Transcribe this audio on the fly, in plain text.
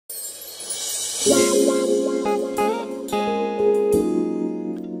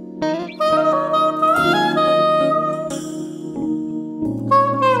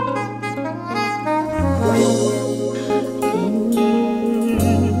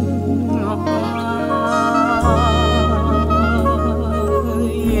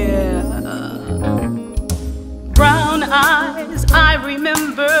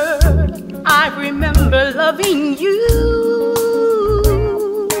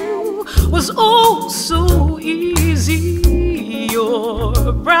was oh so easy. Your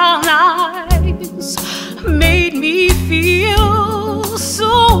brown eyes made me feel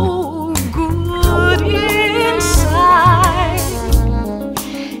so good inside.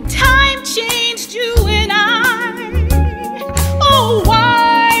 Time changed you and I. Oh,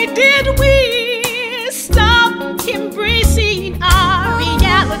 why did we stop embracing our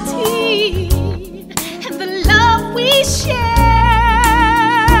reality and the love we share?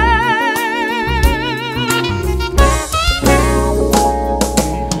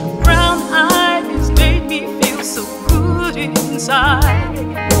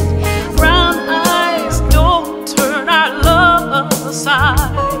 Brown eyes don't turn our love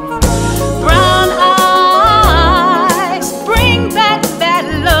aside. Brown eyes bring back that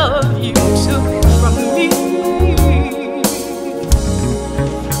love you took from me.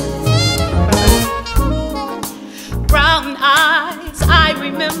 Brown eyes, I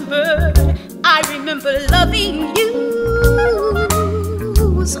remember loving you.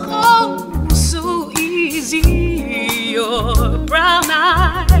 It was oh so easy. Your brown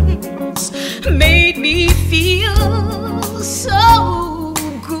eyes made me feel so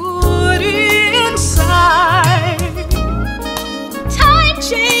good inside. Time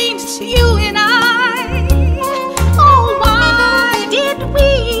changed you and I. Oh, why did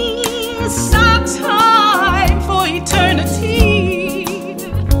we stop time for eternity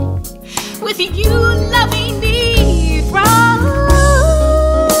with you loving me?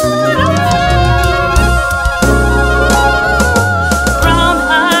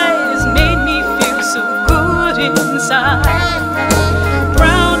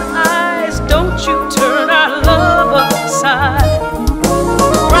 Brown eyes, don't you turn our love aside.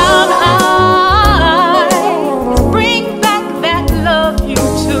 Brown eyes, bring back that love you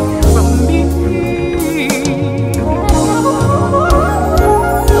took from me.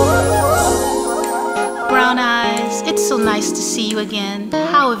 Brown eyes, it's so nice to see you again.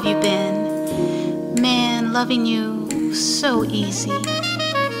 How have you been? Man, loving you so easy.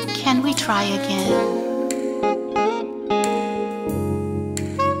 Can we try again?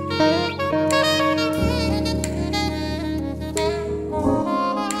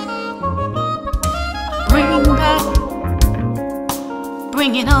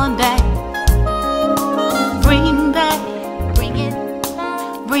 Bring it on back. Bring it,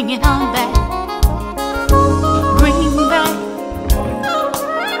 bring it on back. Bring back,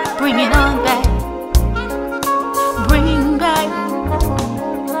 bring it on back. Bring back,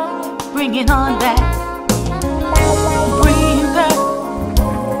 bring it on back. Bring back,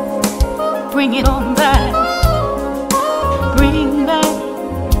 bring it on back. Bring back,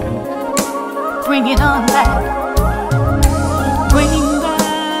 bring it on back.